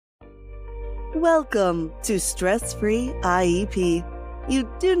Welcome to Stress-Free IEP.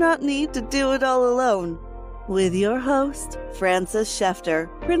 You do not need to do it all alone. With your host, Francis Shefter,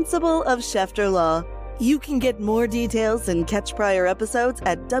 Principal of Shefter Law. You can get more details and catch prior episodes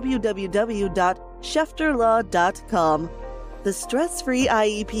at www.shefterlaw.com. The Stress-Free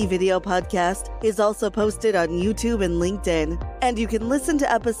IEP video podcast is also posted on YouTube and LinkedIn, and you can listen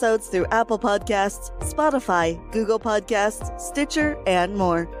to episodes through Apple Podcasts, Spotify, Google Podcasts, Stitcher, and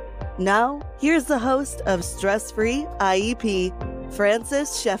more. Now, here's the host of Stress-Free IEP,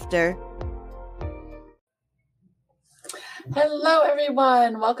 Francis Shefter. Hello,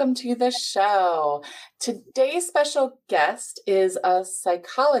 everyone. Welcome to the show. Today's special guest is a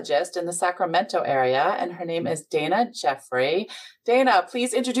psychologist in the Sacramento area, and her name is Dana Jeffrey. Dana,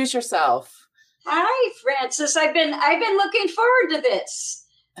 please introduce yourself. Hi, Francis. I've been looking forward to this.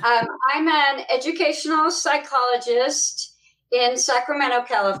 I'm an educational psychologist in Sacramento,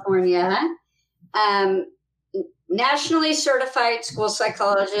 California, nationally certified school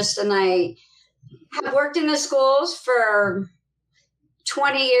psychologist, and I have worked in the schools for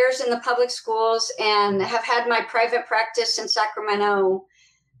 20 years in the public schools and have had my private practice in Sacramento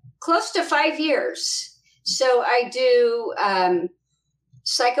close to 5 years. So I do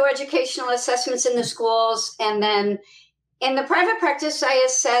psychoeducational assessments in the schools, and then in the private practice, I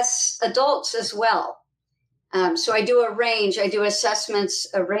assess adults as well. So I do a range. I do assessments,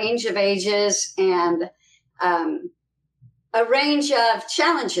 a range of ages, and a range of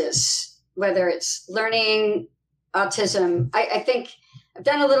challenges, whether it's learning, autism. I think I've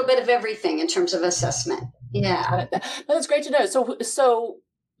done a little bit of everything in terms of assessment. Yeah. That's great to know. So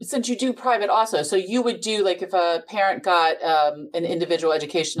since you do private also, so you would do, like, if a parent got an individual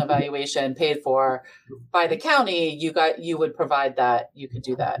education evaluation paid for by the county, you would provide that. You could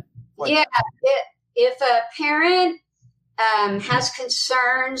do that. Yeah. If a parent has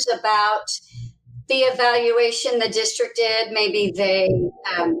concerns about the evaluation the district did, maybe they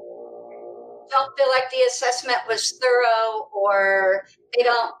don't feel like the assessment was thorough, or they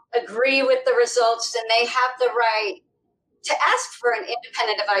don't agree with the results, then they have the right to ask for an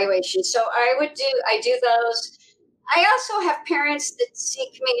independent evaluation. So I do those. I also have parents that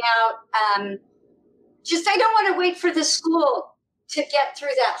seek me out. I don't want to wait for the school to get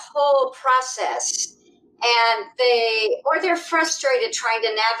through that whole process. And they're frustrated trying to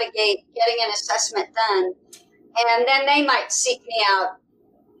navigate getting an assessment done. And then they might seek me out.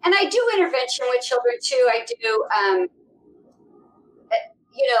 And I do intervention with children too. I do,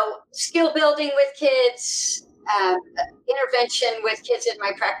 skill building with kids, intervention with kids in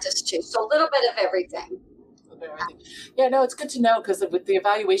my practice too. So a little bit of everything. Yeah, no, it's good to know, because with the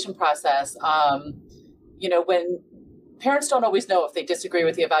evaluation process, when parents don't always know if they disagree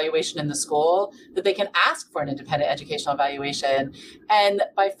with the evaluation in the school, that they can ask for an independent educational evaluation. And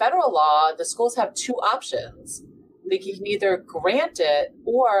by federal law, the schools have two options. They can either grant it,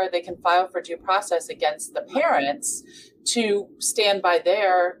 or they can file for due process against the parents to stand by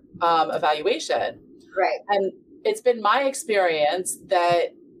their evaluation. Right. And it's been my experience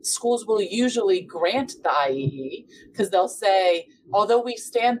that schools will usually grant the IEE, because they'll say, although we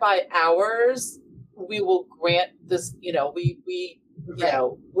stand by ours, we will grant this, we'll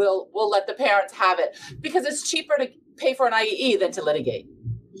let the parents have it, because it's cheaper to pay for an IEE than to litigate.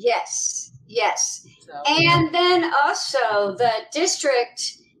 Yes. So, yeah. And then also the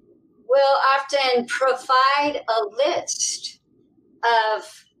district will often provide a list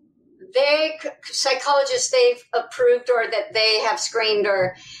of their psychologists they've approved or that they have screened,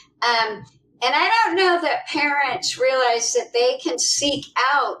 and I don't know that parents realize that they can seek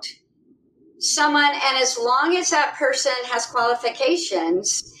out someone, and as long as that person has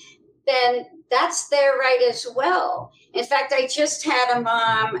qualifications, then that's their right as well. In fact, I just had a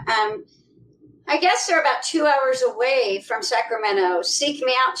mom, I guess they're about 2 hours away from Sacramento, seek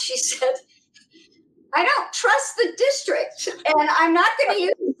me out. She said, I don't trust the district, and I'm not going to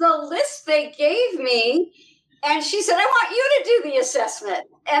use the list they gave me. And she said, I want you to do the assessment.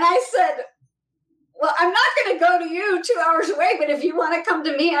 And I said, well, I'm not going to go to you 2 hours away, but if you want to come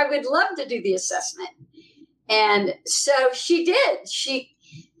to me, I would love to do the assessment. And so she did. She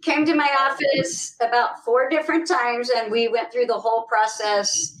came to my office about 4 different times, and we went through the whole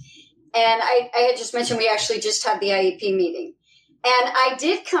process. And I had just mentioned we actually just had the IEP meeting. And I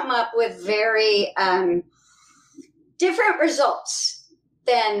did come up with very different results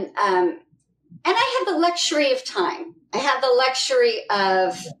than, and I had the luxury of time. I had the luxury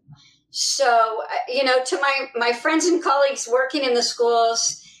of, to my friends and colleagues working in the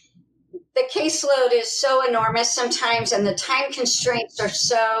schools, the caseload is so enormous sometimes, and the time constraints are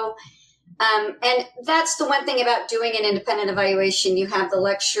so, and that's the one thing about doing an independent evaluation. You have the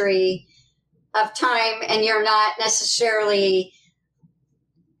luxury of time, and you're not necessarily,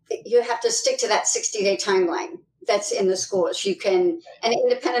 you have to stick to that 60-day timeline that's in the schools. You can, an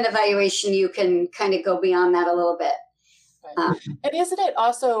independent evaluation, you can kind of go beyond that a little bit. And isn't it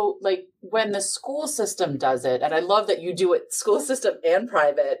also like when the school system does it, and I love that you do it school system and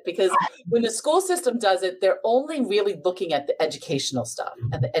private, because when the school system does it, they're only really looking at the educational stuff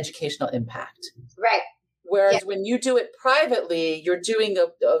and the educational impact. Right. Whereas when you do it privately, you're doing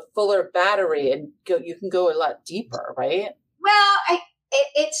a fuller battery and you can go a lot deeper, right? Well,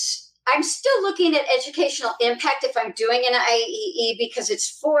 I'm still looking at educational impact if I'm doing an IEE because it's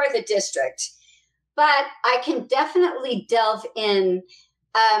for the district. But I can definitely delve in.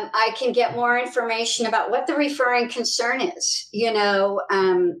 I can get more information about what the referring concern is.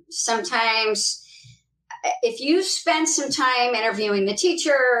 Sometimes if you spend some time interviewing the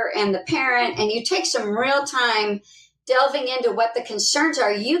teacher and the parent and you take some real time delving into what the concerns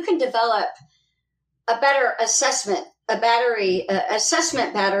are, you can develop a better assessment battery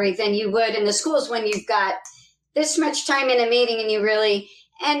than you would in the schools when you've got this much time in a meeting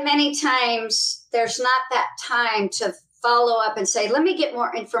and many times there's not that time to follow up and say, let me get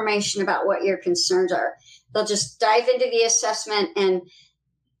more information about what your concerns are. They'll just dive into the assessment and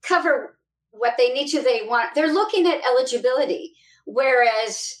cover what they need to. They're looking at eligibility.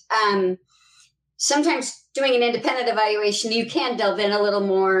 Whereas sometimes doing an independent evaluation, you can delve in a little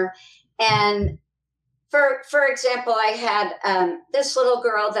more. And for example, I had this little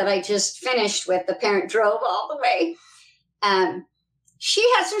girl that I just finished with. The parent drove all the way. She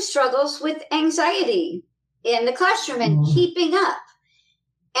had some struggles with anxiety in the classroom and keeping up.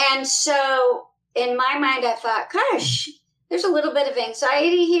 And so in my mind, I thought, gosh, there's a little bit of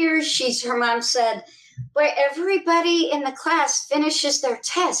anxiety here. Her mom said, boy, everybody in the class finishes their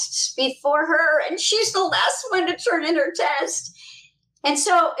tests before her, and she's the last one to turn in her test. And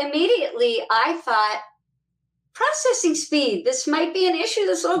so immediately I thought, processing speed. This might be an issue.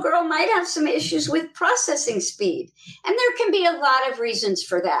 This little girl might have some issues with processing speed. And there can be a lot of reasons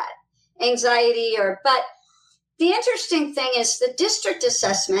for that. Anxiety but the interesting thing is the district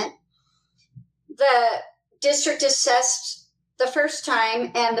assessment. The district assessed the first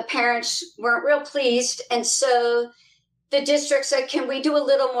time and the parents weren't real pleased. And so the district said, can we do a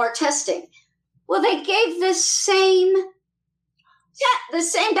little more testing? Well, they gave the same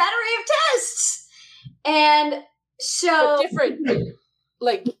battery of tests. And so but different,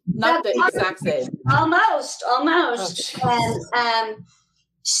 like not the exact same. Almost. Oh, and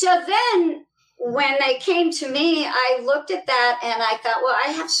so then when they came to me, I looked at that and I thought, well, I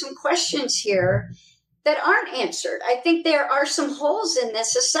have some questions here that aren't answered. I think there are some holes in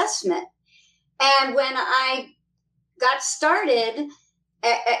this assessment. And when I got started,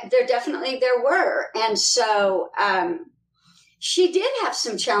 there were. And so she did have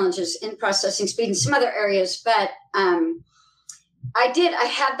some challenges in processing speed in some other areas, but I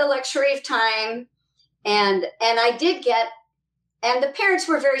had the luxury of time and I did and the parents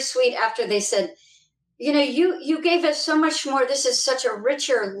were very sweet after they said, you gave us so much more. This is such a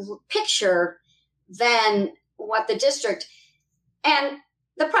richer picture than what the district. And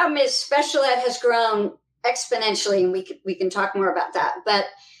the problem is special ed has grown exponentially, and we can talk more about that. But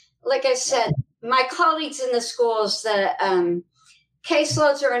like I said, my colleagues in the schools, the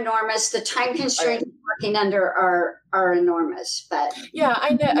caseloads are enormous. The time constraints working under are enormous. But yeah,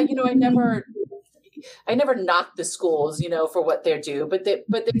 I never knock the schools, for what they do, but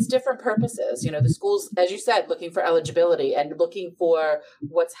there's different purposes. The schools, as you said, looking for eligibility and looking for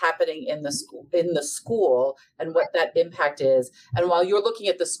what's happening in the school and what that impact is. And while you're looking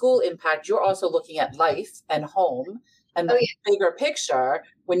at the school impact, you're also looking at life and home and the bigger picture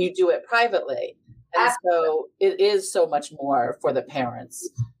when you do it privately. And so it is so much more for the parents.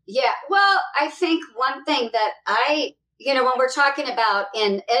 Yeah. Well, I think one thing that when we're talking about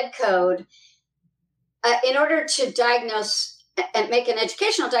in ed code, in order to diagnose and make an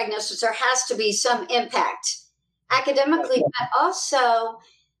educational diagnosis, there has to be some impact academically, but also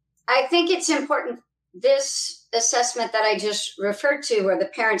I think it's important, this assessment that I just referred to, where the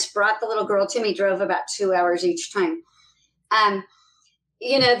parents brought the little girl to me, drove about 2 hours each time.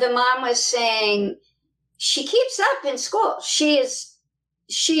 The mom was saying she keeps up in school. She's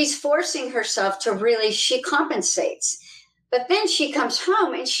forcing herself to really, she compensates, but then she comes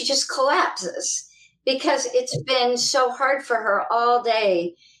home and she just collapses because it's been so hard for her all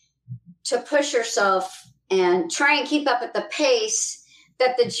day to push herself and try and keep up at the pace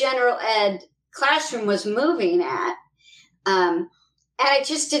that the general ed classroom was moving at. And it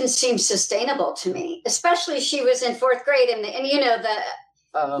just didn't seem sustainable to me, especially she was in fourth grade the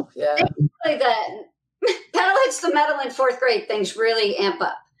pedal hits the metal in fourth grade, things really amp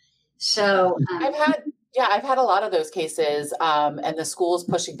up. So I've had a lot of those cases, and the school's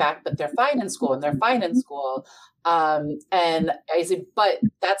pushing back, but they're fine in school and they're fine in school. And I say, but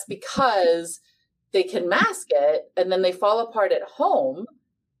that's because they can mask it and then they fall apart at home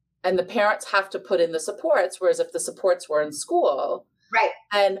and the parents have to put in the supports. Whereas if the supports were in school, right.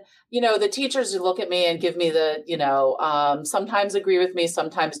 And, the teachers look at me and give me the, sometimes agree with me,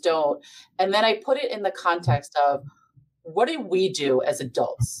 sometimes don't. And then I put it in the context of what do we do as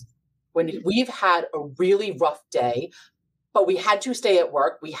adults when we've had a really rough day, but we had to stay at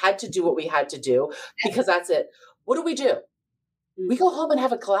work. We had to do what we had to do because that's it. What do? We go home and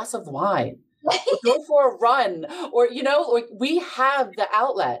have a glass of wine. Go for a run or, like we have the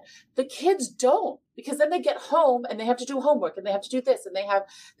outlet. The kids don't, because then they get home and they have to do homework and they have to do this and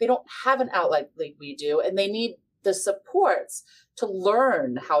they don't have an outlet like we do. And they need the supports to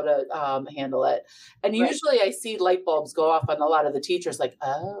learn how to handle it. And usually I see light bulbs go off on a lot of the teachers like,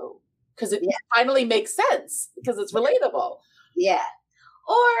 oh, because it finally makes sense because it's relatable. Yeah.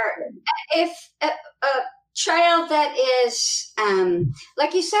 Or if a child that is,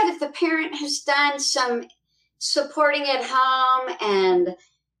 like you said, if the parent has done some supporting at home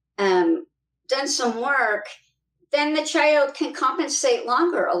and done some work, then the child can compensate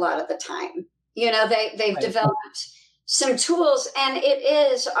longer a lot of the time. They've developed some tools, and it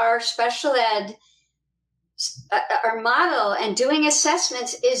is our special ed, our model, and doing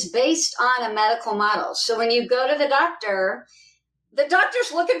assessments is based on a medical model. So when you go to the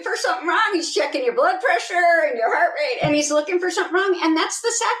doctor's looking for something wrong. He's checking your blood pressure and your heart rate, and he's looking for something wrong. And that's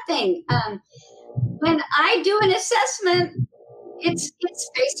the sad thing. When I do an assessment, it's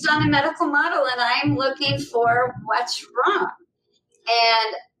based on a medical model, and I'm looking for what's wrong.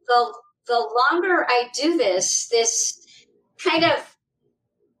 And the longer I do this kind of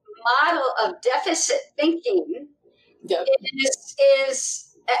model of deficit thinking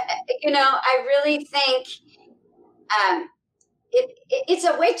is I really think it's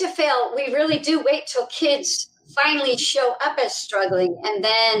a wait to fail. We really do wait till kids finally show up as struggling. And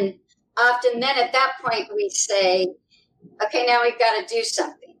then at that point we say, okay, now we've got to do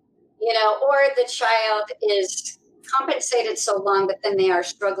something, or the child is compensated so long that then they are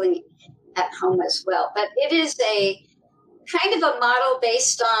struggling at home as well. But it is a kind of a model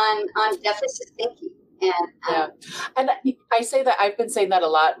based on deficit thinking. And I say that I've been saying that a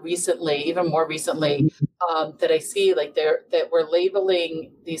lot recently, even more recently, that I see that we're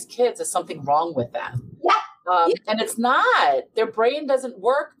labeling these kids as something wrong with them. And it's not. Their brain doesn't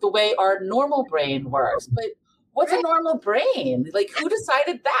work the way our normal brain works. But what's a normal brain? Like, who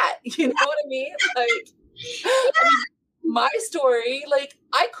decided that? You know what I mean? My story,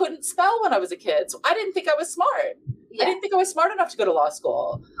 I couldn't spell when I was a kid, so I didn't think I was smart. I didn't think I was smart enough to go to law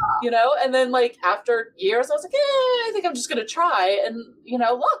school, and then after years, I was like, I think I'm just going to try. And,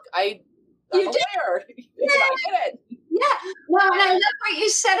 look, I'm aware. I did it. Yeah. No, and I love what you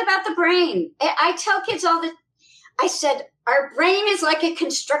said about the brain. I tell kids I said, our brain is like a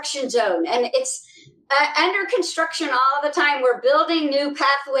construction zone, and it's under construction all the time. We're building new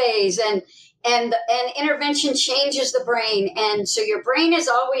pathways, and intervention changes the brain. And so your brain is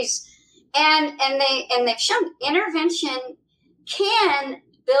always, and they've shown intervention can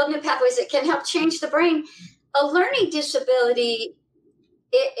build new pathways. It can help change the brain. A learning disability,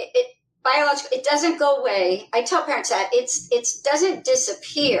 it biological, it doesn't go away. I tell parents that it doesn't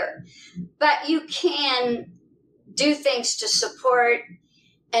disappear, but you can do things to support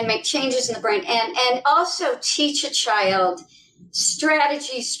and make changes in the brain, and also teach a child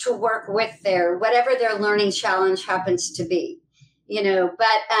strategies to work with whatever their learning challenge happens to be,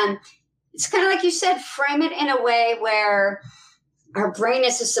 but it's kind of like you said, frame it in a way where our brain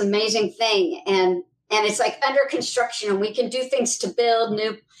is this amazing thing, and it's like under construction, and we can do things to build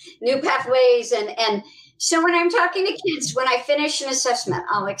new pathways. And so when I'm talking to kids, when I finish an assessment,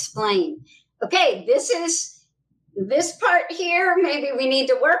 I'll explain, okay, this part here, maybe we need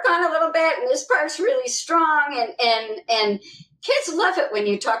to work on a little bit, and this part's really strong, and kids love it when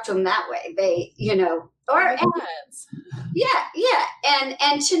you talk to them that way. They,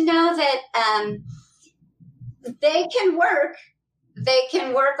 and to know that they can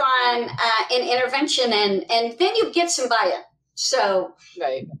work on an intervention, and then you get some buy-in. So,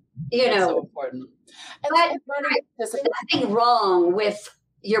 right, that's so important. And there's nothing wrong with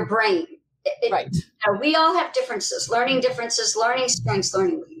your brain. Right. We all have differences, learning strengths,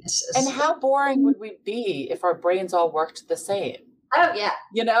 learning weaknesses. And how boring would we be if our brains all worked the same? Oh, yeah.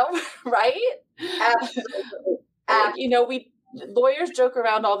 Right? Absolutely. Lawyers joke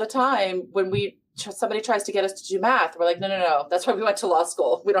around all the time when somebody tries to get us to do math. We're like, no. That's why we went to law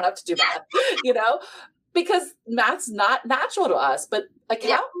school. We don't have to do math, because math's not natural to us, but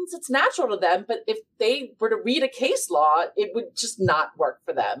accountants, it's natural to them. But if they were to read a case law, it would just not work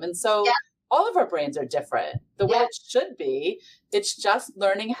for them. And so all of our brains are different the way it should be. It's just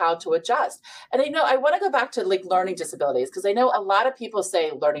learning how to adjust. And I know I want to go back to like learning disabilities, because I know a lot of people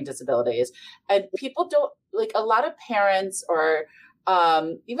say learning disabilities, and people don't, like, a lot of parents or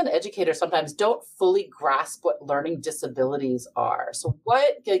even educators sometimes don't fully grasp what learning disabilities are. So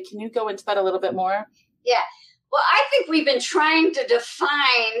can you go into that a little bit more? Yeah. Well, I think we've been trying to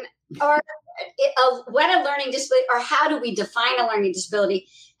define what a learning disability, or how do we define a learning disability,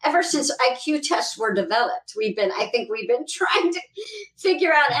 ever since IQ tests were developed. I think we've been trying to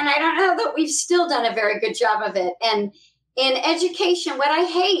figure out, and I don't know that we've still done a very good job of it. And in education, what I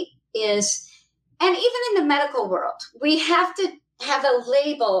hate is, and even in the medical world, we have to have a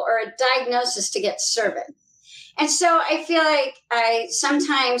label or a diagnosis to get service. And so I feel like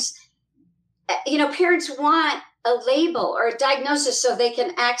sometimes, parents want a label or a diagnosis so they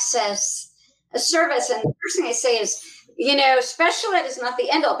can access a service. And the first thing I say is, special ed is not the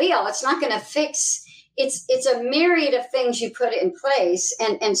end all be all. It's not going to fix. It's a myriad of things you put in place,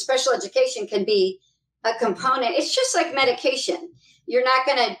 and special education can be a component. It's just like medication. You're not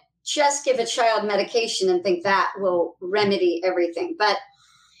going to just give a child medication and think that will remedy everything. But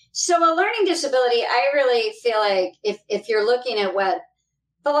so a learning disability, I really feel like if you're looking at what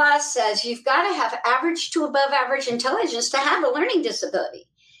the law says, you've got to have average to above average intelligence to have a learning disability.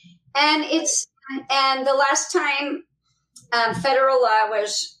 And the last time federal law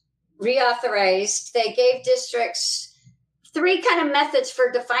was reauthorized, they gave districts 3 kind of methods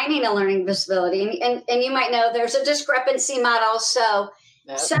for defining a learning disability. And you might know there's a discrepancy model. So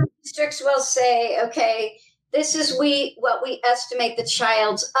some districts will say, okay, this is what we estimate the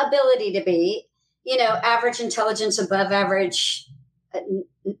child's ability to be, average intelligence, above average,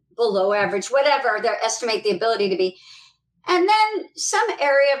 below average, whatever they estimate the ability to be. And then some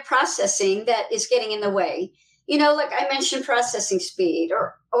area of processing that is getting in the way, like I mentioned, processing speed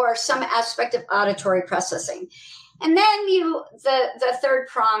or some aspect of auditory processing. And then the third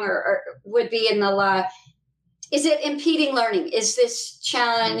prong or would be in the law. Is it impeding learning? Is this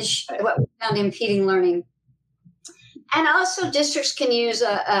challenge what we found impeding learning? And also districts can use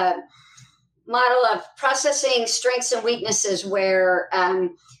a model of processing strengths and weaknesses where,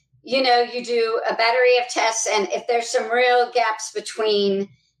 you do a battery of tests, and if there's some real gaps between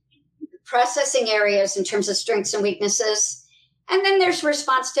processing areas in terms of strengths and weaknesses, and then there's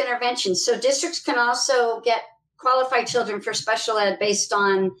response to intervention. So districts can also get qualified children for special ed based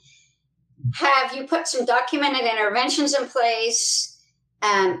on, have you put some documented interventions in place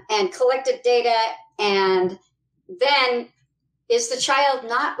and collected data, and then is the child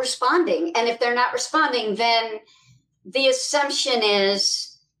not responding? And if they're not responding, then the assumption is,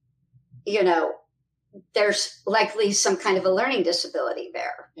 there's likely some kind of a learning disability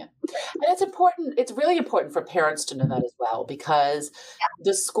there. Yeah. And it's important. It's really important for parents to know that as well, because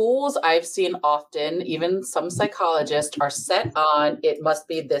the schools I've seen often, even some psychologists, are set on, it must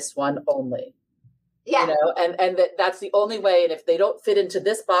be this one only. Yeah. And that's the only way. And if they don't fit into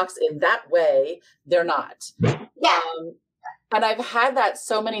this box in that way, they're not. Yeah. And I've had that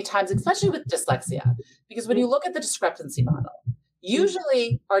so many times, especially with dyslexia, because when you look at the discrepancy model,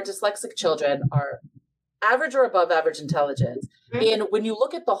 usually our dyslexic children are average or above average intelligence. And when you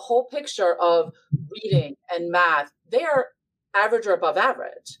look at the whole picture of reading and math, they are average or above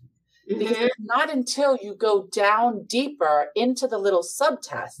average. Because it's not until you go down deeper into the little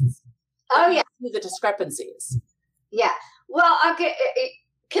subtests the discrepancies. Yeah. Well, okay.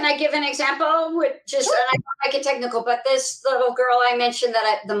 Can I give an example? Sure. I don't make it technical, but this little girl I mentioned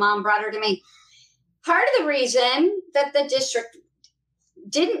that the mom brought her to me. Part of the reason that the district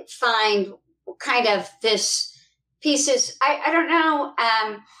didn't find kind of this piece is, I don't know.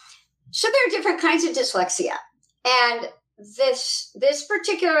 So there are different kinds of dyslexia. And this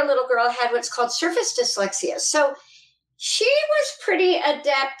particular little girl had what's called surface dyslexia. So she was pretty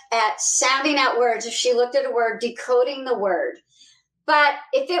adept at sounding out words. If she looked at a word, decoding the word. But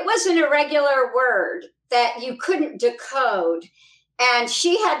if it was an irregular word that you couldn't decode, and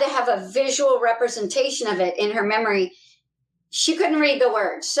she had to have a visual representation of it in her memory, she couldn't read the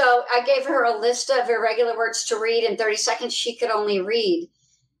word. So I gave her a list of irregular words to read. In 30 seconds, she could only read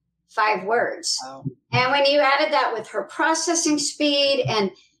 5 words. Wow. And when you added that with her processing speed,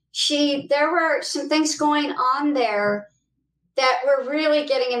 and there were some things going on there that were really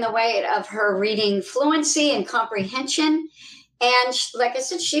getting in the way of her reading fluency and comprehension. And like I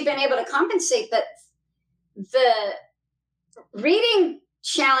said, she'd been able to compensate, but the reading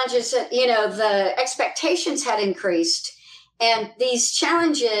challenges, the expectations had increased. And these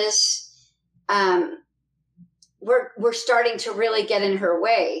challenges we're starting to really get in her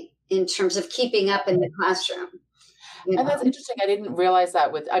way in terms of keeping up in the classroom. And that's interesting. I didn't realize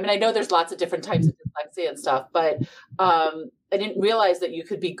that I know there's lots of different types of dyslexia and stuff, but I didn't realize that you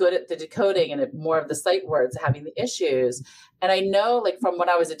could be good at the decoding and more of the sight words having the issues. And I know, like, from when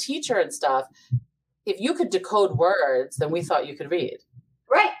I was a teacher and stuff, if you could decode words, then we thought you could read.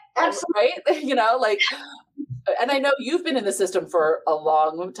 Right. Absolutely. Right. And I know you've been in the system for a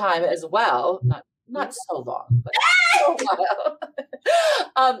long time as well. Not so long, but a while.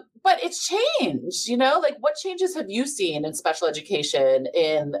 But it's changed, like, what changes have you seen in special education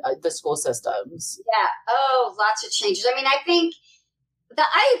in the school systems? Yeah. Oh, lots of changes. I mean, I think the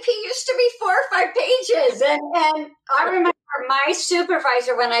IEP used to be 4 or 5 pages. And I remember my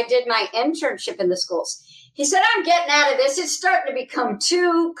supervisor, when I did my internship in the schools, he said, I'm getting out of this. It's starting to become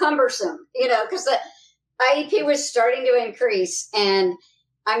too cumbersome, because the IEP was starting to increase. And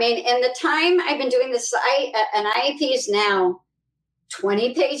I mean, in the time I've been doing this, an IEP is now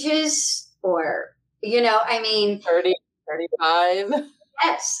 20 pages or, 30, 35.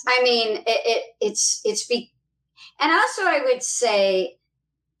 Yes. I mean, and also I would say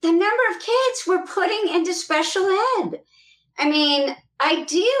the number of kids we're putting into special ed. I mean,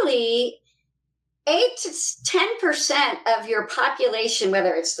 ideally, 8 to 10% of your population,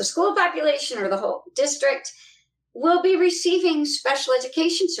 whether it's the school population or the whole district, will be receiving special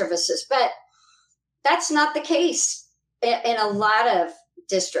education services. But that's not the case in a lot of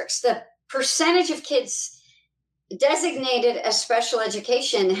districts. The percentage of kids designated as special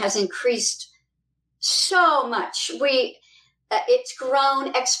education has increased so much. It's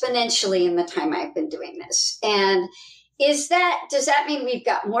grown exponentially in the time I've been doing this. And does that mean we've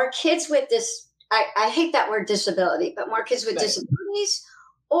got more kids with this? I hate that word disability, but more kids with disabilities?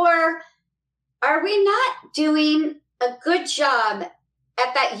 Or are we not doing a good job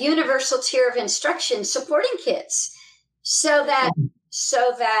at that universal tier of instruction supporting kids so that,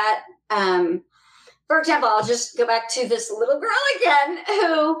 for example, I'll just go back to this little girl again,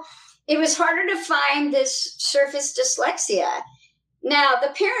 who it was harder to find this surface dyslexia. Now,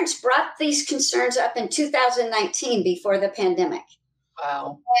 the parents brought these concerns up in 2019 before the pandemic.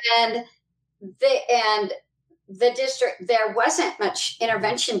 Wow. And the district, there wasn't much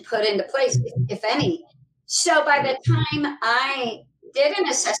intervention put into place, if any. So by the time I did an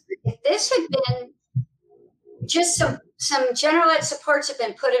assessment, if this had been just some general ed supports had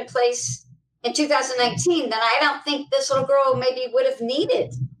been put in place in 2019, then I don't think this little girl maybe would have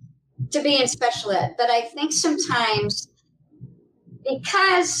needed to be in special ed. But I think sometimes,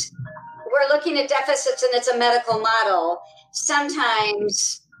 because we're looking at deficits and it's a medical model,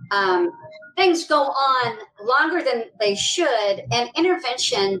 sometimes things go on longer than they should, and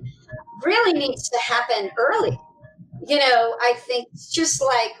intervention really needs to happen early. I think just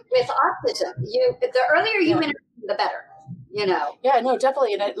like with autism, the earlier you intervene, the better. Yeah, no,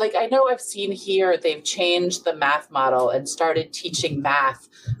 definitely. And I know I've seen here they've changed the math model and started teaching math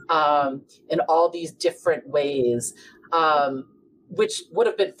in all these different ways, which would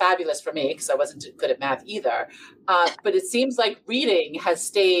have been fabulous for me because I wasn't good at math either. But it seems like reading has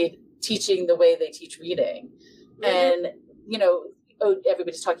stayed teaching the way they teach reading. Mm-hmm. And,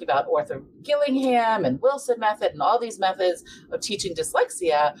 everybody's talking about Arthur Gillingham and Wilson method and all these methods of teaching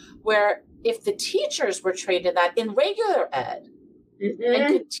dyslexia, where if the teachers were trained in that in regular ed and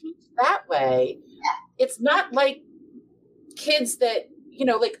could teach that way, it's not like kids that,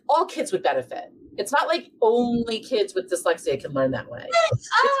 like all kids would benefit. It's not like only kids with dyslexia can learn that way. It's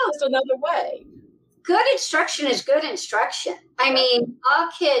just another way. Good instruction is good instruction. I mean, all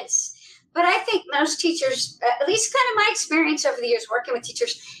kids, but I think most teachers, at least kind of my experience over the years working with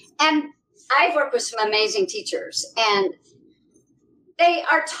teachers, and I've worked with some amazing teachers, and they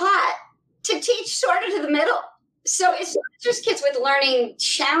are taught to teach sort of to the middle. So it's not just kids with learning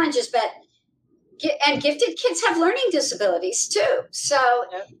challenges, and gifted kids have learning disabilities too. So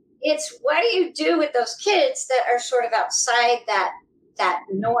it's what do you do with those kids that are sort of outside that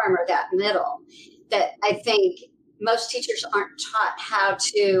norm or that middle, that I think most teachers aren't taught how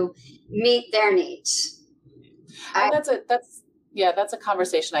to meet their needs. And that's a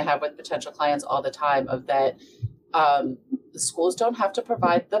conversation I have with potential clients all the time, of that the schools don't have to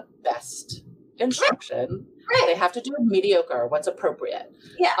provide the best instruction. Right. They have to do mediocre, what's appropriate.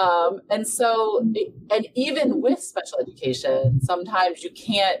 Yeah. And even with special education, sometimes you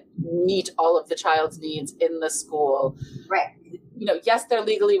can't meet all of the child's needs in the school. Right. Yes, they're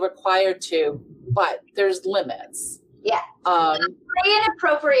legally required to, but there's limits. Yeah. Free and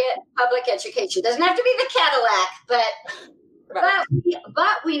appropriate public education doesn't have to be the Cadillac,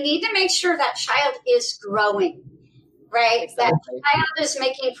 but we need to make sure that child is growing, right? Exactly. That child is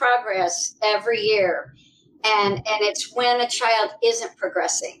making progress every year. And it's when a child isn't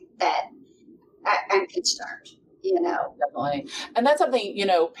progressing that I'm concerned, Definitely. And that's something,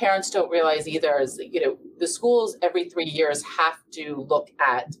 parents don't realize either is, the schools every 3 years have to look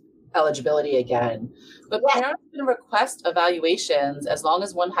at eligibility again. But Yes. Parents can request evaluations as long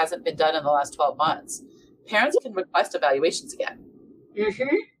as one hasn't been done in the last 12 months. Parents can request evaluations again. Mm-hmm.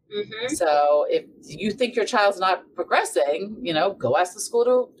 Mm-hmm. So if you think your child's not progressing, go ask the school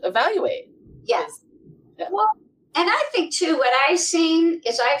to evaluate. Yes. Yeah. Well, and I think too, what I've seen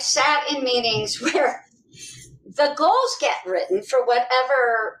is I've sat in meetings where the goals get written for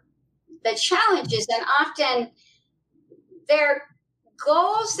whatever the challenge is, and often they're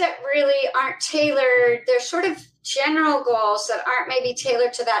goals that really aren't tailored. They're sort of general goals that aren't maybe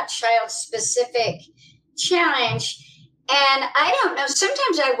tailored to that child's specific challenge. And I don't know,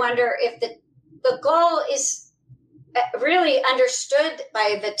 sometimes I wonder if the goal is really understood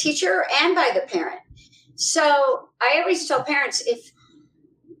by the teacher and by the parent. So I always tell parents, if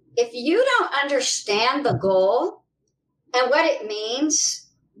you don't understand the goal and what it means,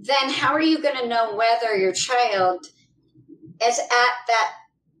 then how are you going to know whether your child is at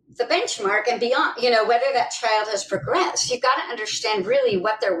the benchmark and beyond, whether that child has progressed? You've got to understand really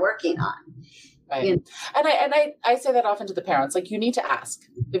what they're working on. Right. And I say that often to the parents, like, you need to ask.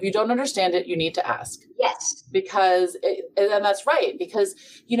 If you don't understand it, you need to ask. Yes. And that's right, because,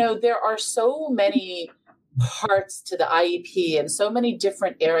 there are so many parts to the IEP and so many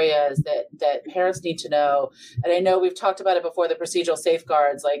different areas that parents need to know. And I know we've talked about it before, the procedural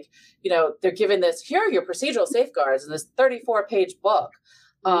safeguards, like, they're given this, here are your procedural safeguards in this 34-page book.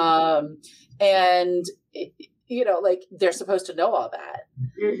 And, like, they're supposed to know all that.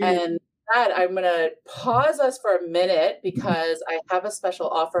 Mm-hmm. And I'm going to pause us for a minute because I have a special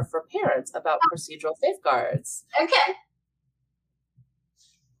offer for parents about procedural safeguards. Okay.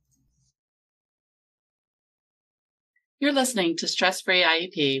 You're listening to Stress-Free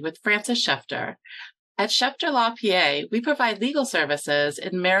IEP with Frances Shefter. At Shefter Law PA, we provide legal services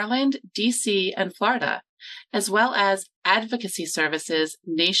in Maryland, D.C., and Florida, as well as advocacy services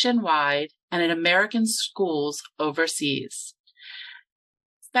nationwide and in American schools overseas.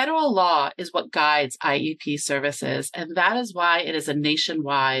 Federal law is what guides IEP services, and that is why it is a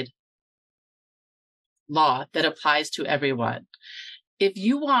nationwide law that applies to everyone. If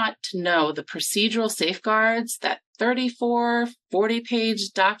you want to know the procedural safeguards, that 34,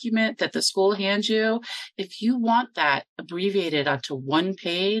 40-page document that the school hands you, if you want that abbreviated onto one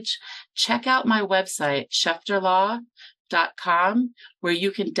page, check out my website, shefterlaw.com, where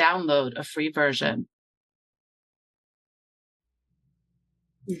you can download a free version.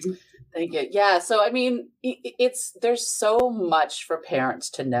 Mm-hmm. Thank you. Yeah. So, I mean, there's so much for parents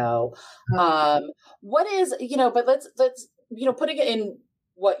to know. What is, but let's, putting it in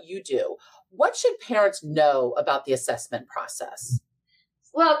what you do, what should parents know about the assessment process?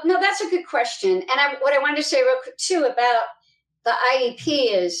 Well, no, that's a good question. And what I wanted to say real quick too about the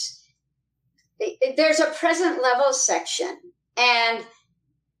IEP is there's a present level section. And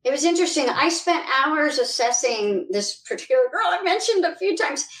it was interesting. I spent hours assessing this particular girl I mentioned a few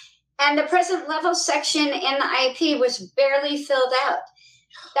times, and the present level section in the IEP was barely filled out.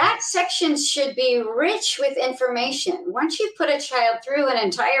 That section should be rich with information. Once you put a child through an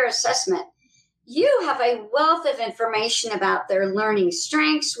entire assessment, you have a wealth of information about their learning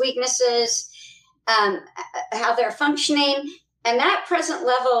strengths, weaknesses, how they're functioning, and that present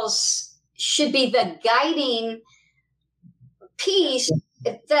levels should be the guiding piece.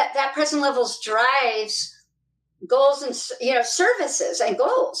 That present levels drives goals and services and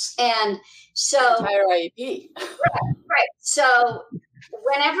goals, and so the entire IEP. Right. So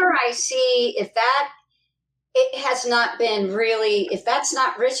whenever I see if that's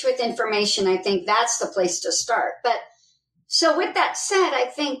not rich with information, I think that's the place to start. But so with that said, I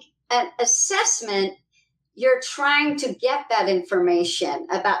think an assessment, you're trying to get that information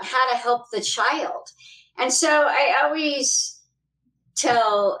about how to help the child, and so I always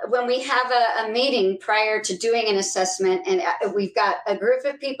tell when we have a meeting prior to doing an assessment and we've got a group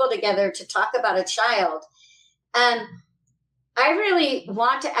of people together to talk about a child, I really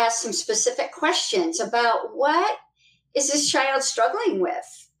want to ask some specific questions about what is this child struggling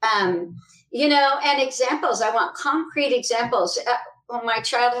with, and examples. I want concrete examples. Well, my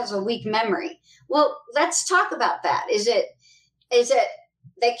child has a weak memory. Well, let's talk about that. Is it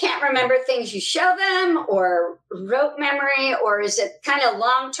they can't remember things you show them, or rote memory, or is it kind of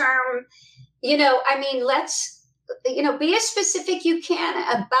long-term? Let's, be as specific you can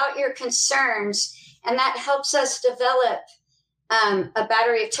about your concerns. And that helps us develop a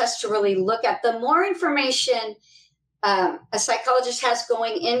battery of tests to really look at. The more information a psychologist has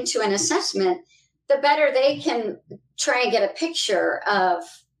going into an assessment, the better they can try and get a picture of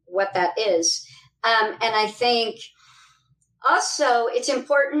what that is. And I think also it's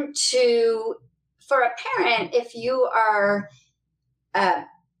important for a parent, if you are trying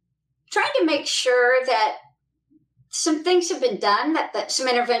to make sure that some things have been done, that some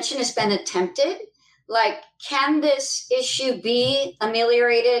intervention has been attempted, like, can this issue be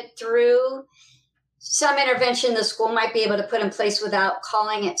ameliorated through some intervention the school might be able to put in place without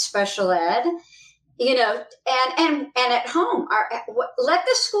calling it special ed, and at home, let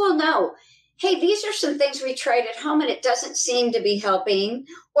the school know, hey, these are some things we tried at home and it doesn't seem to be helping,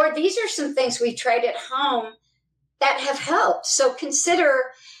 or these are some things we tried at home that have helped. So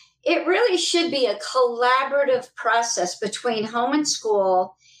consider, it really should be a collaborative process between home and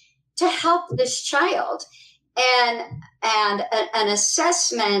school to help this child. And an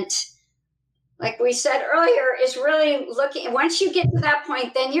assessment, like we said earlier, is really looking, once you get to that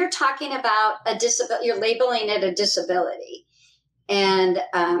point, then you're talking about a disability, you're labeling it a disability. And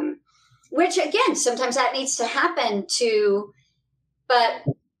which, again, sometimes that needs to happen too, but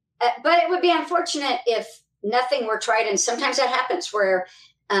it would be unfortunate if nothing were tried. And sometimes that happens where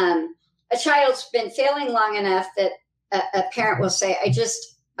a child's been failing long enough that a parent will say,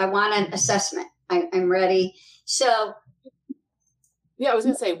 I want an assessment. I'm ready. So, yeah, I was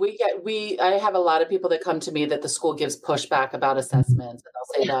going to say, I have a lot of people that come to me that the school gives pushback about assessments. And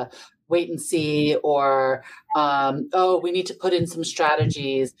they'll say to wait and see, or, we need to put in some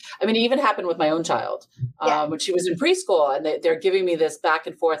strategies. I mean, it even happened with my own child when she was in preschool, and they're giving me this back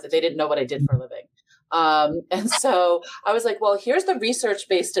and forth that they didn't know what I did for a living. And so I was like, well, here's the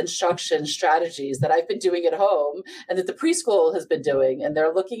research-based instruction strategies that I've been doing at home and that the preschool has been doing. And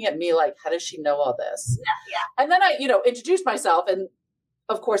they're looking at me like, how does she know all this? Yeah. And then I, introduced myself, and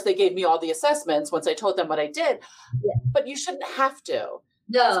of course they gave me all the assessments once I told them what I did, but you shouldn't have to.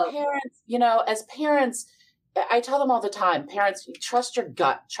 No. As parents, I tell them all the time, parents, trust your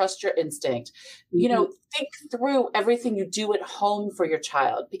gut, trust your instinct, think through everything you do at home for your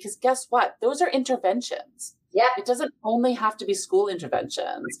child, because guess what? Those are interventions. Yeah. It doesn't only have to be school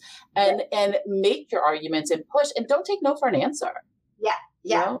interventions, and make your arguments and push, and don't take no for an answer. Yeah.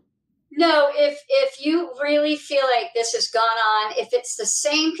 Yeah. No, if you really feel like this has gone on, if it's the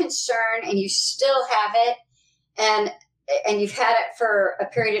same concern and you still have it, and you've had it for a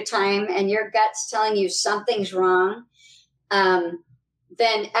period of time and your gut's telling you something's wrong,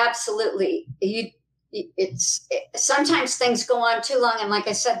 then absolutely, sometimes things go on too long. And like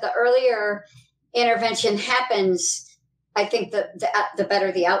I said, the earlier intervention happens, I think the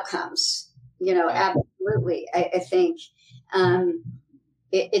better the outcomes, absolutely. I think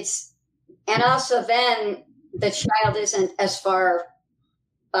and also then the child isn't as far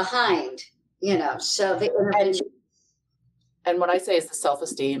behind, so the intervention. And what I say is the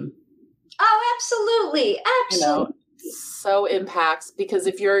self-esteem. Oh, absolutely. Absolutely. So impacts, because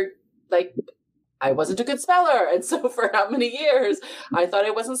if you're like, I wasn't a good speller, and so for how many years I thought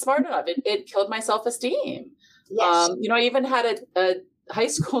I wasn't smart enough, it killed my self-esteem. Yes. I even had a high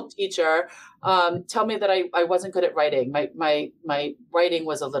school teacher tell me that I wasn't good at writing. My writing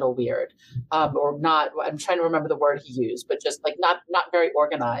was a little weird, or not. I'm trying to remember the word he used, but just like not very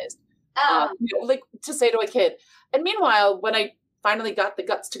organized. Like to say to a kid. And meanwhile, when I finally got the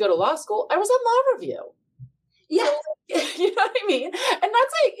guts to go to law school, I was on law review. Yeah. So, you know what I mean? And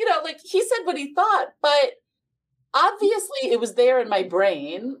that's like he said what he thought, but obviously it was there in my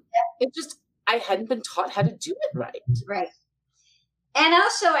brain. Yeah. It just, I hadn't been taught how to do it right. Right. And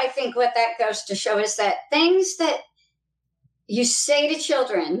also I think what that goes to show is that things that you say to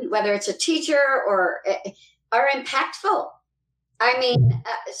children, whether it's a teacher or are impactful. I mean,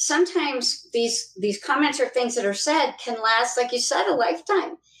 sometimes these comments or things that are said can last, like you said, a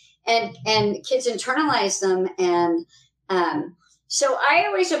lifetime, and kids internalize them. And so I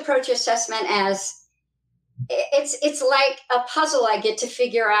always approach assessment as it's like a puzzle I get to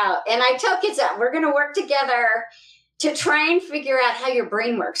figure out. And I tell kids that we're going to work together to try and figure out how your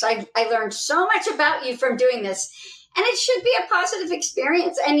brain works. I learned so much about you from doing this, and it should be a positive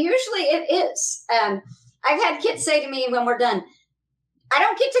experience. And usually it is. I've had kids say to me when we're done, I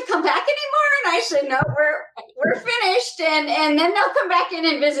don't get to come back anymore. And I said, no, we're finished. And then they'll come back in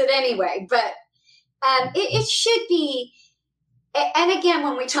and visit anyway. But it should be. And again,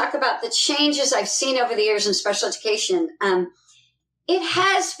 when we talk about the changes I've seen over the years in special education, it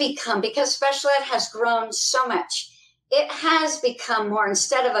has become, because special ed has grown so much, it has become more,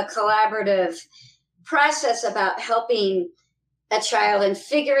 instead of a collaborative process about helping a child and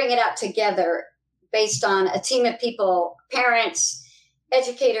figuring it out together based on a team of people, parents,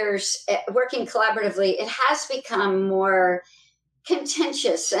 educators working collaboratively, it has become more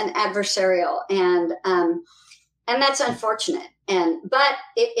contentious and adversarial, and that's unfortunate. But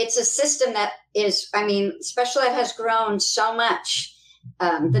it's a system that is, I mean, special ed has grown so much.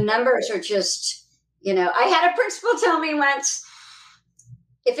 The numbers are just, I had a principal tell me once,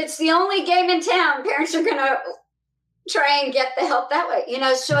 if it's the only game in town, parents are going to try and get the help that way.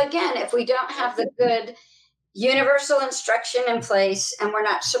 So again, if we don't have the good universal instruction in place and we're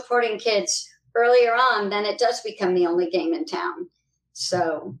not supporting kids earlier on, then it does become the only game in town.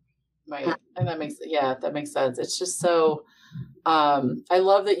 So, right. And that makes sense. It's just so, I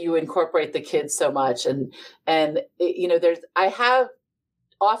love that you incorporate the kids so much. And I have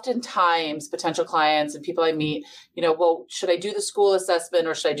oftentimes potential clients and people I meet, well, should I do the school assessment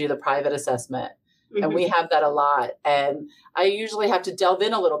or should I do the private assessment? Mm-hmm. And we have that a lot. And I usually have to delve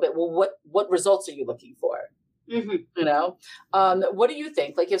in a little bit. Well, what results are you looking for? Mm-hmm. What do you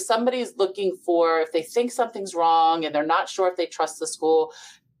think? Like if somebody's if they think something's wrong and they're not sure if they trust the school,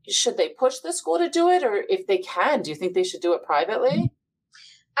 should they push the school to do it? Or if they can, do you think they should do it privately?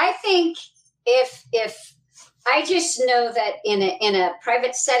 I think if I just know that in a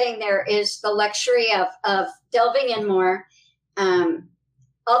private setting, there is the luxury of delving in more.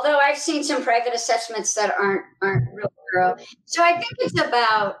 Although I've seen some private assessments that aren't real thorough. So I think it's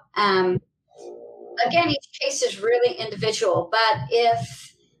about, again, each case is really individual, but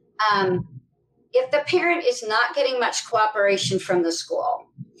if the parent is not getting much cooperation from the school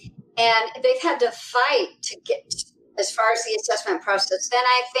and they've had to fight to get as far as the assessment process, then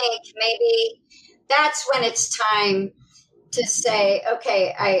I think maybe that's when it's time to say,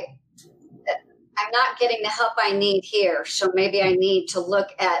 okay, I'm not getting the help I need here. So maybe I need to look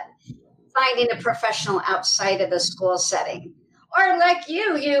at finding a professional outside of the school setting. Or like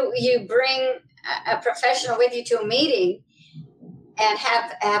you bring a professional with you to a meeting and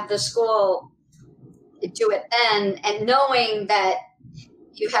have the school do it then, and knowing that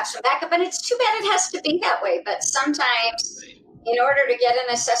you have some backup. And it's too bad it has to be that way. But sometimes in order to get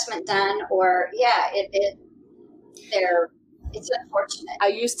an assessment done, it's unfortunate. I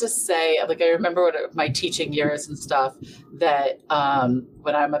used to say, I remember my teaching years and stuff, that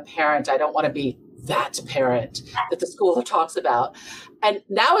when I'm a parent, I don't want to be that parent that the school talks about. And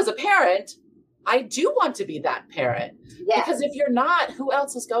now as a parent, I do want to be that parent. Yeah. Because if you're not, who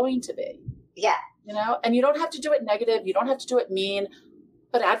else is going to be? Yeah. And you don't have to do it negative. You don't have to do it mean,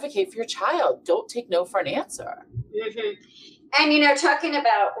 but advocate for your child. Don't take no for an answer. Mm-hmm. And, talking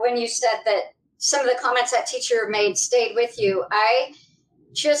about when you said that some of the comments that teacher made stayed with you, and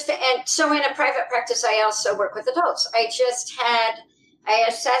so in a private practice, I also work with adults. I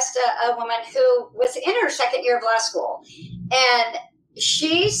assessed a woman who was in her second year of law school, and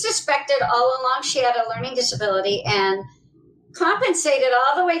she suspected all along she had a learning disability and compensated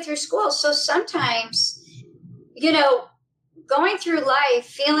all the way through school. So sometimes, going through life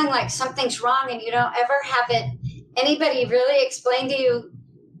feeling like something's wrong and you don't ever have anybody really explain to you,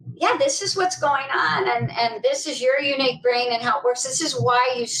 yeah, this is what's going on, and this is your unique brain and how it works. This is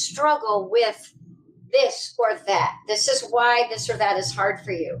why you struggle with this or that. This is why this or that is hard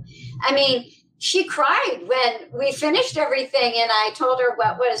for you. I mean, she cried when we finished everything and I told her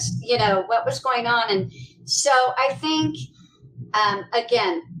what was going on. And so I think,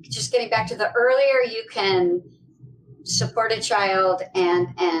 again, just getting back to the earlier you can support a child and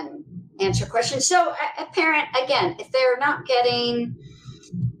answer questions. So a parent, again, if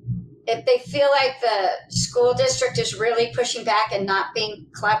they feel like the school district is really pushing back and not being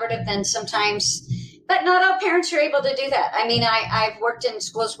collaborative, then sometimes, but not all parents are able to do that. I mean, I've worked in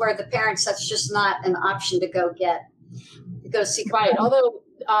schools where the parents, that's just not an option to go seek. Right. Although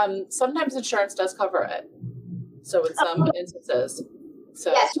sometimes insurance does cover it. So in some instances.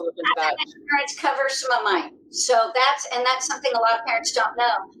 So yes, to look into that. Insurance covers some of mine. So that's something a lot of parents don't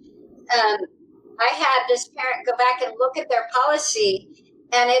know. I had this parent go back and look at their policy,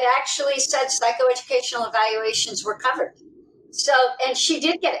 and it actually said psychoeducational evaluations were covered. So, and she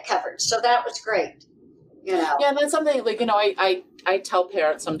did get it covered. So that was great. Yeah, and that's something I tell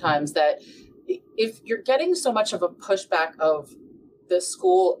parents sometimes that if you're getting so much of a pushback of the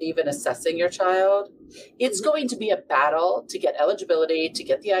school even assessing your child, it's mm-hmm. going to be a battle to get eligibility, to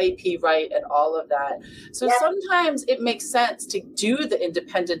get the IEP right, and all of that. So sometimes it makes sense to do the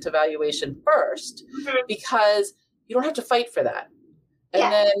independent evaluation first mm-hmm. because you don't have to fight for that.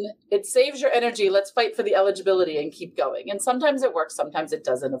 And then it saves your energy. Let's fight for the eligibility and keep going. And sometimes it works. Sometimes it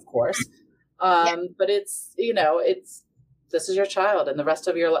doesn't, of course. But it's, this is your child and the rest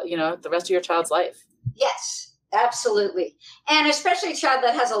of your child's life. Yes, absolutely. And especially a child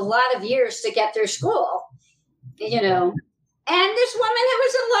that has a lot of years to get through school, And this woman who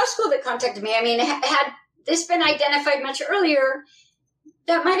was in law school that contacted me, I mean, had this been identified much earlier,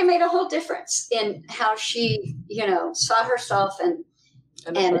 that might have made a whole difference in how she, saw herself and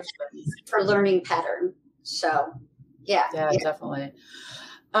her learning pattern. So, yeah. Yeah, definitely.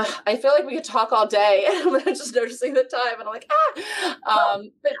 I feel like we could talk all day. I'm just noticing the time, and I'm like,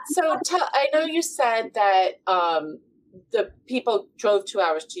 But so I know you said that the people drove 2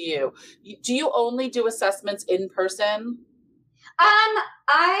 hours to you. Do you only do assessments in person?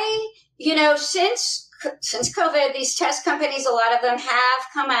 Since COVID, these test companies, a lot of them have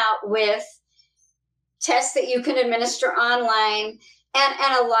come out with tests that you can administer online, and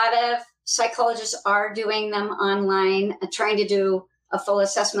a lot of psychologists are doing them online, trying to do a full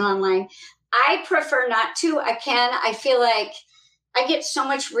assessment online. I prefer not to. I feel like I get so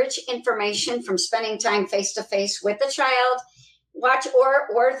much rich information from spending time face to face with the child,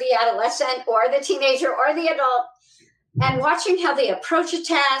 or the adolescent or the teenager or the adult, and watching how they approach a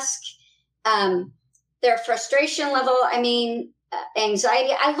task, their frustration level,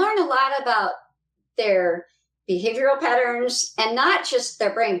 anxiety. I learn a lot about their behavioral patterns, and not just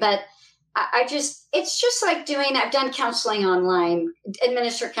their brain, but it's just like I've done counseling online,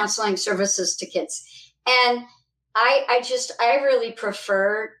 administer counseling services to kids. And I really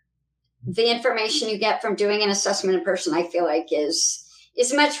prefer the information you get from doing an assessment in person. I feel like is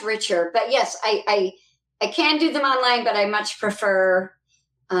much richer. But yes, I can do them online, but I much prefer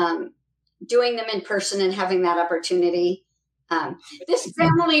doing them in person and having that opportunity. This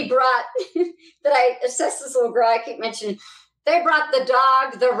family brought that I assessed this little girl I keep mentioning. They brought the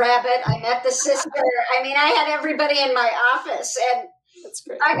dog, the rabbit. I met the sister. I had everybody in my office, and that's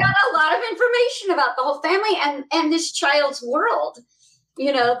great. I got a lot of information about the whole family and this child's world.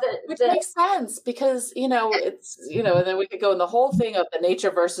 Which makes sense because, it's, and then we could go in the whole thing of the nature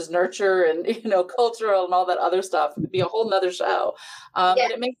versus nurture and, cultural and all that other stuff. It would be a whole nother show. But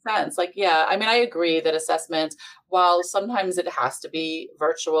it makes sense. I agree that assessments, while sometimes it has to be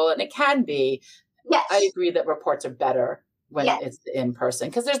virtual, and it can be, yes. I agree that reports are better when it's in person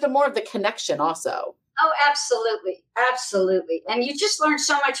because there's more of the connection also. Oh, absolutely. Absolutely. And you just learn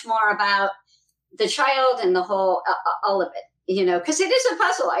so much more about the child and the whole, all of it. Because it is a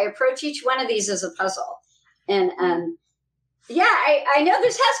puzzle. I approach each one of these as a puzzle. And I know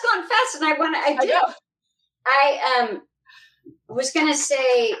this has gone fast, and I was going to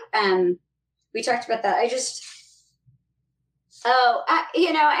say, we talked about that.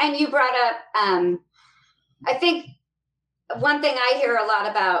 And you brought up, I think one thing I hear a lot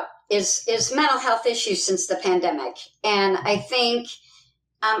about is mental health issues since the pandemic. And I think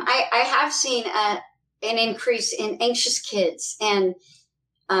I have seen an increase in anxious kids, and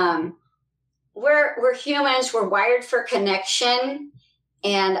we're humans, we're wired for connection.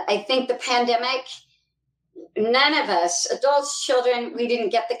 And I think the pandemic, none of us, adults, children, we didn't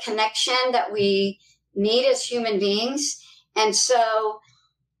get the connection that we need as human beings. And so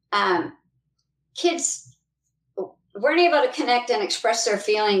kids weren't able to connect and express their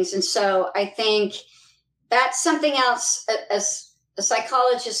feelings. And so I think that's something else as a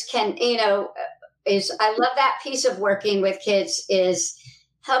psychologist can, I love that piece of working with kids, is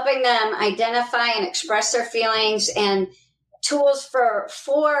helping them identify and express their feelings and tools for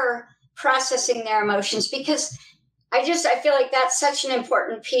processing their emotions, because I feel like that's such an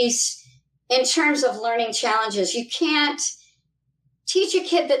important piece in terms of learning challenges. You can't teach a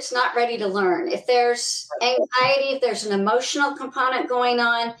kid that's not ready to learn. If there's anxiety, if there's an emotional component going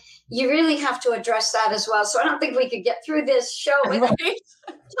on, you really have to address that as well. So I don't think we could get through this show without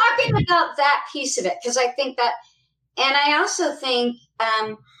talking about that piece of it, because I think that, and I also think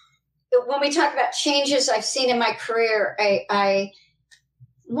when we talk about changes I've seen in my career, I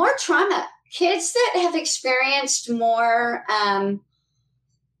more trauma. Kids that have experienced more,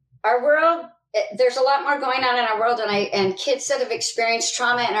 our world, there's a lot more going on in our world, and kids that have experienced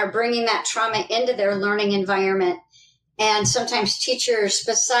trauma and are bringing that trauma into their learning environment. And sometimes teachers,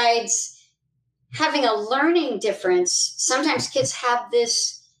 besides having a learning difference, sometimes kids have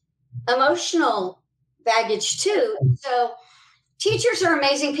this emotional baggage too. So teachers are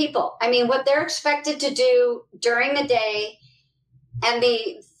amazing people. What they're expected to do during the day and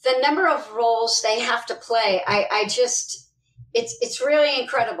the number of roles they have to play, it's really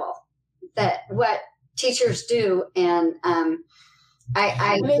incredible that what teachers do. And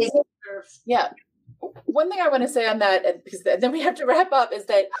one thing I want to say on that, because then we have to wrap up, is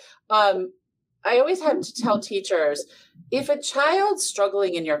that I always have to tell teachers, if a child's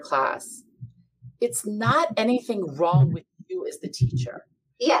struggling in your class, it's not anything wrong with you as the teacher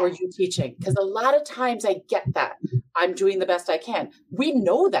or you teaching. Because a lot of times I get that. I'm doing the best I can. We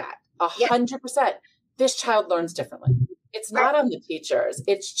know that 100%. This child learns differently. It's not on the teachers.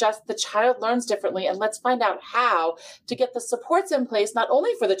 It's just the child learns differently. And let's find out how to get the supports in place, not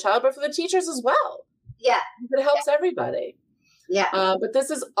only for the child, but for the teachers as well. Yeah. It helps everybody. Yeah. But this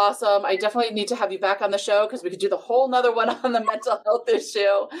is awesome. I definitely need to have you back on the show because we could do the whole nother one on the mental health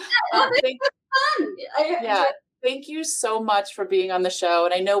issue. Thank you so much for being on the show.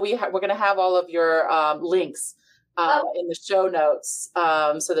 And I know we're going to have all of your links in the show notes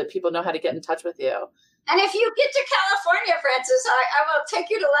so that people know how to get in touch with you. And if you get to California, Frances, I will take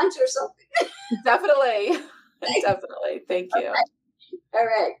you to lunch or something. Definitely. Definitely. Thank you. All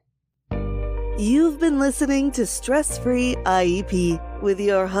right. You've been listening to Stress Free IEP with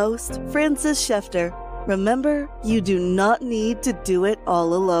your host, Frances Shefter. Remember, you do not need to do it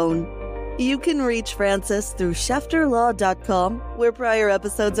all alone. You can reach Frances through shefterlaw.com, where prior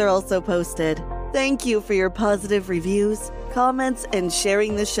episodes are also posted. Thank you for your positive reviews, comments, and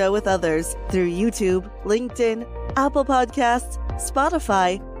sharing the show with others through YouTube, LinkedIn, Apple Podcasts,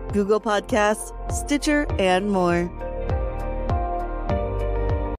 Spotify, Google Podcasts, Stitcher, and more.